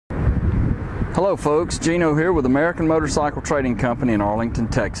Hello folks, Gino here with American Motorcycle Trading Company in Arlington,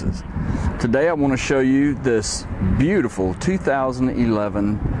 Texas. Today I want to show you this beautiful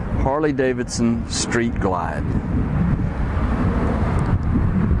 2011 Harley-Davidson Street Glide.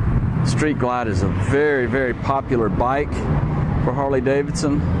 Street Glide is a very popular bike for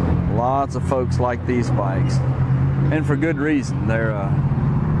Harley-Davidson. Lots of folks like these bikes, and for good reason. They're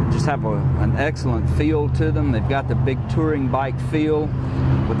just have an excellent feel to them. They've got the big touring bike feel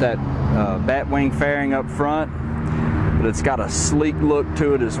with that batwing fairing up front, but it's got a sleek look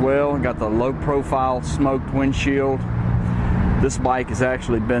to it as well. Got the low profile smoked windshield. This bike has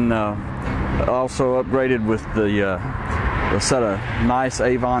actually been also upgraded with a set of nice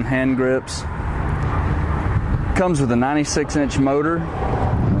Avon hand grips. Comes with a 96-inch motor,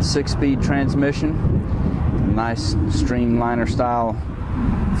 a 6-speed transmission, nice streamliner style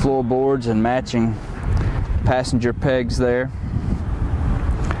floorboards and matching passenger pegs there.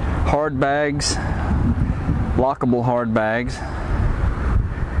 Hard bags, lockable hard bags.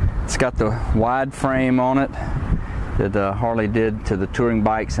 It's got the wide frame on it that Harley did to the touring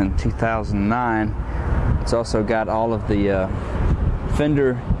bikes in 2009. It's also got all of the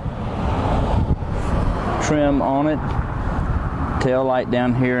fender trim on it. Tail light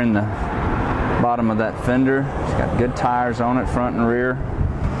down here in the bottom of that fender. It's got good tires on it, front and rear.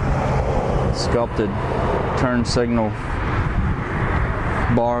 Sculpted turn signal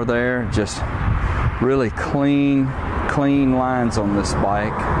bar there. Just really clean lines on this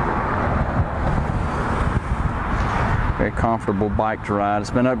bike. Very comfortable bike to ride. It's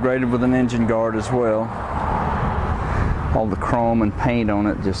been upgraded with an engine guard as well. All the chrome and paint on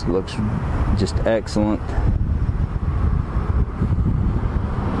it just looks just excellent.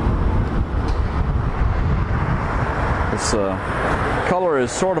 This color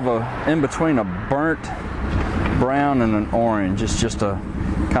is sort of in between a burnt brown and an orange. It's just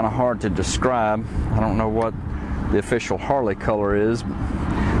kind of hard to describe. I don't know what the official Harley color is.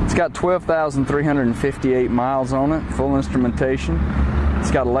 It's got 12,358 miles on it, full instrumentation. It's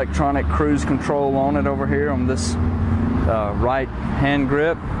got electronic cruise control on it over here on this right hand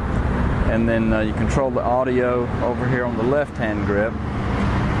grip, and then you control the audio over here on the left hand grip.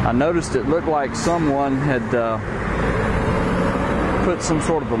 I noticed it looked like someone had put some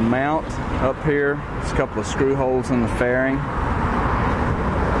sort of a mount up here. There's a couple of screw holes in the fairing.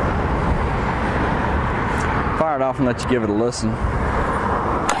 Fire it off and let you give it a listen.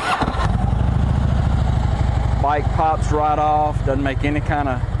 Bike pops right off, doesn't make any kind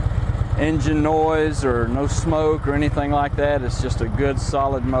of engine noise or no smoke or anything like that. It's just a good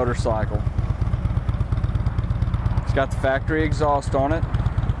solid motorcycle. It's got the factory exhaust on it.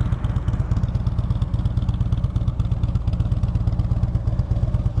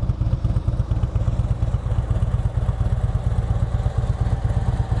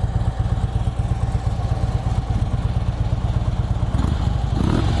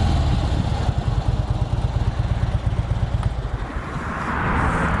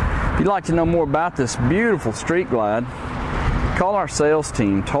 If you'd like to know more about this beautiful Street Glide, call our sales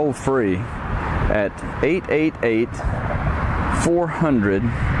team toll free at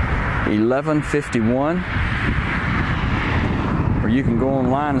 888-400-1151, or you can go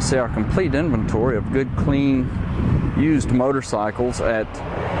online and see our complete inventory of good, clean, used motorcycles at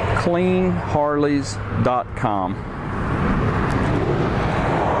cleanharleys.com.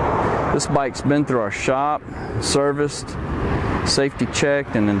 This bike's been through our shop, serviced, safety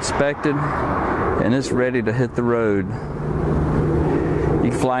checked and inspected, and it's ready to hit the road.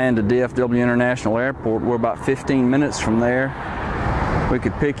 You can fly into DFW International Airport. We're about 15 minutes from there. We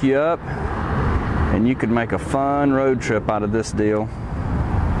could pick you up and you could make a fun road trip out of this deal.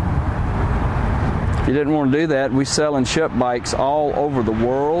 If you didn't want to do that, we sell and ship bikes all over the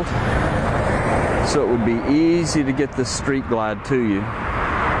world, so it would be easy to get this Street Glide to you.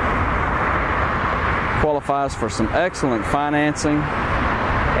 Qualifies for some excellent financing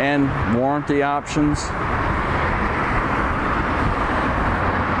and warranty options.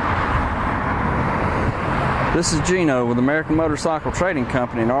 This is Gino with American Motorcycle Trading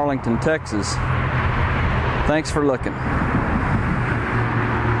Company in Arlington, Texas. Thanks for looking.